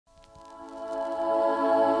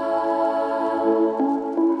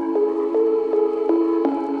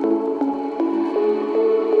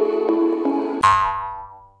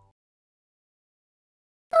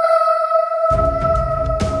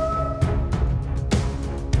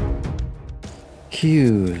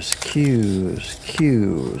Cues.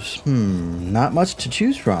 Not much to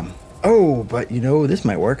choose from. Oh, but you know, this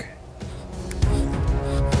might work.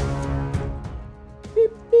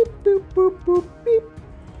 Beep, beep, boop, boop, boop, beep.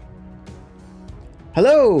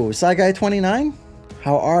 Hello, CyGuy29.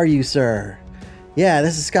 How are you, sir? Yeah,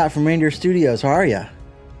 this is Scott from Reindeer Studios. How are ya?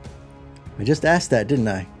 I just asked that, didn't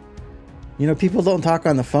I? You know, people don't talk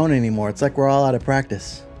on the phone anymore. It's like we're all out of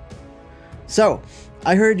practice. So,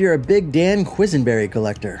 I heard you're a big Dan Quisenberry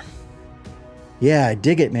collector. Yeah, I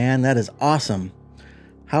dig it, man. That is awesome.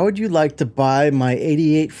 How would you like to buy my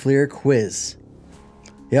 88 Fleer Quiz?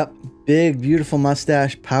 Yep, big, beautiful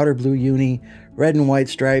mustache, powder blue uni, red and white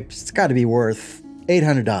stripes. It's got to be worth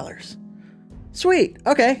 $800. Sweet.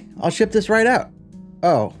 Okay, I'll ship this right out.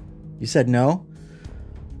 Oh, you said no?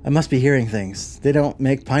 I must be hearing things. They don't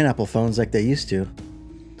make pineapple phones like they used to.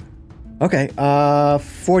 Okay,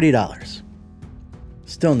 $40.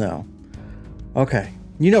 Still no. Okay,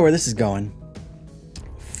 you know where this is going.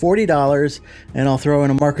 $40 and I'll throw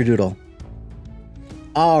in a marker doodle.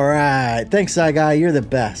 All right, thanks, Cy Guy. You're the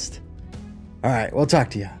best. All right, we'll talk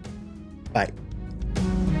to you. Bye.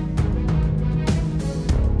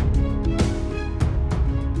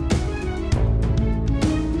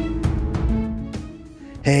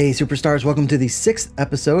 Hey superstars, welcome to the 6th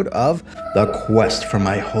episode of The Quest for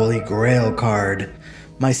My Holy Grail Card,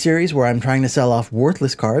 my series where I'm trying to sell off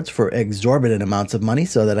worthless cards for exorbitant amounts of money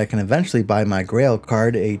so that I can eventually buy my Grail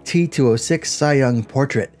card, a T206 Cy Young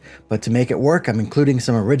portrait. But to make it work, I'm including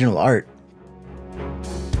some original art.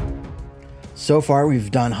 So far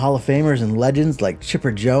we've done Hall of Famers and legends like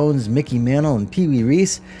Chipper Jones, Mickey Mantle, and Pee Wee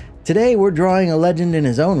Reese. Today we're drawing a legend in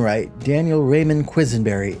his own right, Daniel Raymond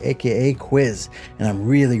Quisenberry, aka Quiz, and I'm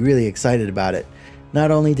really excited about it.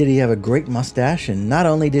 Not only did he have a great mustache, and not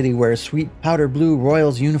only did he wear sweet powder blue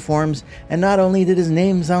Royals uniforms, and not only did his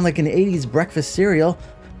name sound like an 80s breakfast cereal,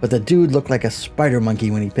 but the dude looked like a spider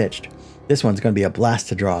monkey when he pitched. This one's going to be a blast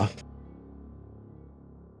to draw.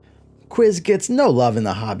 Quiz gets no love in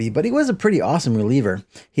the hobby, but he was a pretty awesome reliever.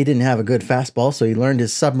 He didn't have a good fastball, so he learned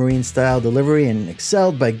his submarine-style delivery and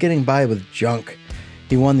excelled by getting by with junk.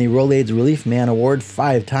 He won the Rolaids Relief Man Award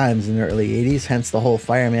 5 times in the early 80s, hence the whole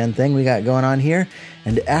Fireman thing we got going on here.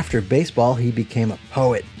 And after baseball, he became a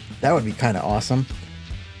poet. That would be kind of awesome.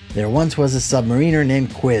 There once was a submariner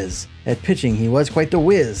named Quiz. At pitching, he was quite the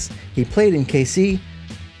whiz. He played in KC.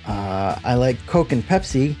 I like Coke and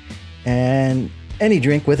Pepsi, and any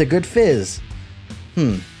drink with a good fizz.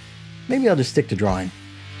 Maybe I'll just stick to drawing.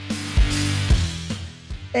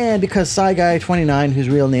 And because CyGuy29, whose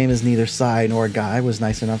real name is neither Cy nor Guy, was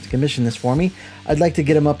nice enough to commission this for me, I'd like to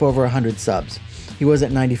get him up over 100 subs. He was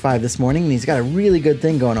at 95 this morning, and he's got a really good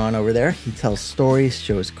thing going on over there. He tells stories,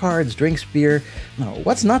 shows cards, drinks beer. No,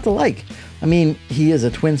 what's not to like? I mean, he is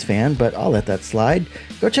a Twins fan, but I'll let that slide.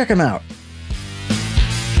 Go check him out.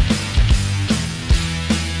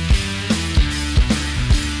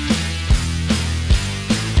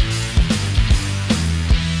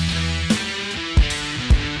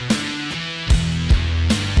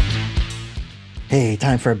 Hey,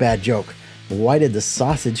 time for a bad joke. Why did the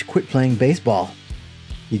sausage quit playing baseball?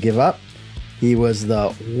 You give up? He was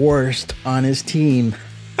the worst on his team.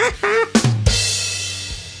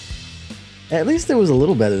 At least it was a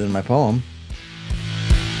little better than my poem.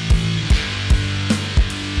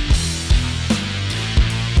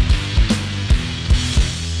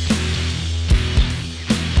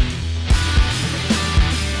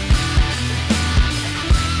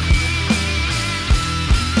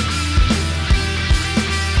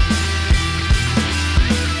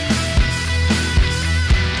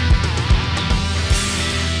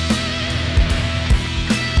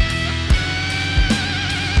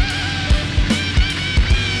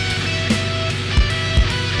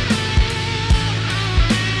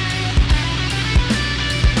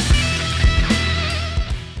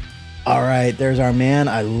 Alright, there's our man.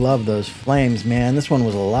 I love those flames, man. This one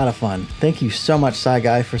was a lot of fun. Thank you so much, Cy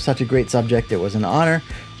Guy, for such a great subject. It was an honor.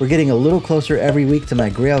 We're getting a little closer every week to my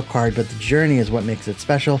Grail card, but the journey is what makes it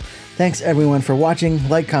special. Thanks everyone for watching.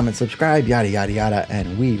 Like, comment, subscribe, yada yada yada,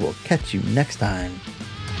 and we will catch you next time.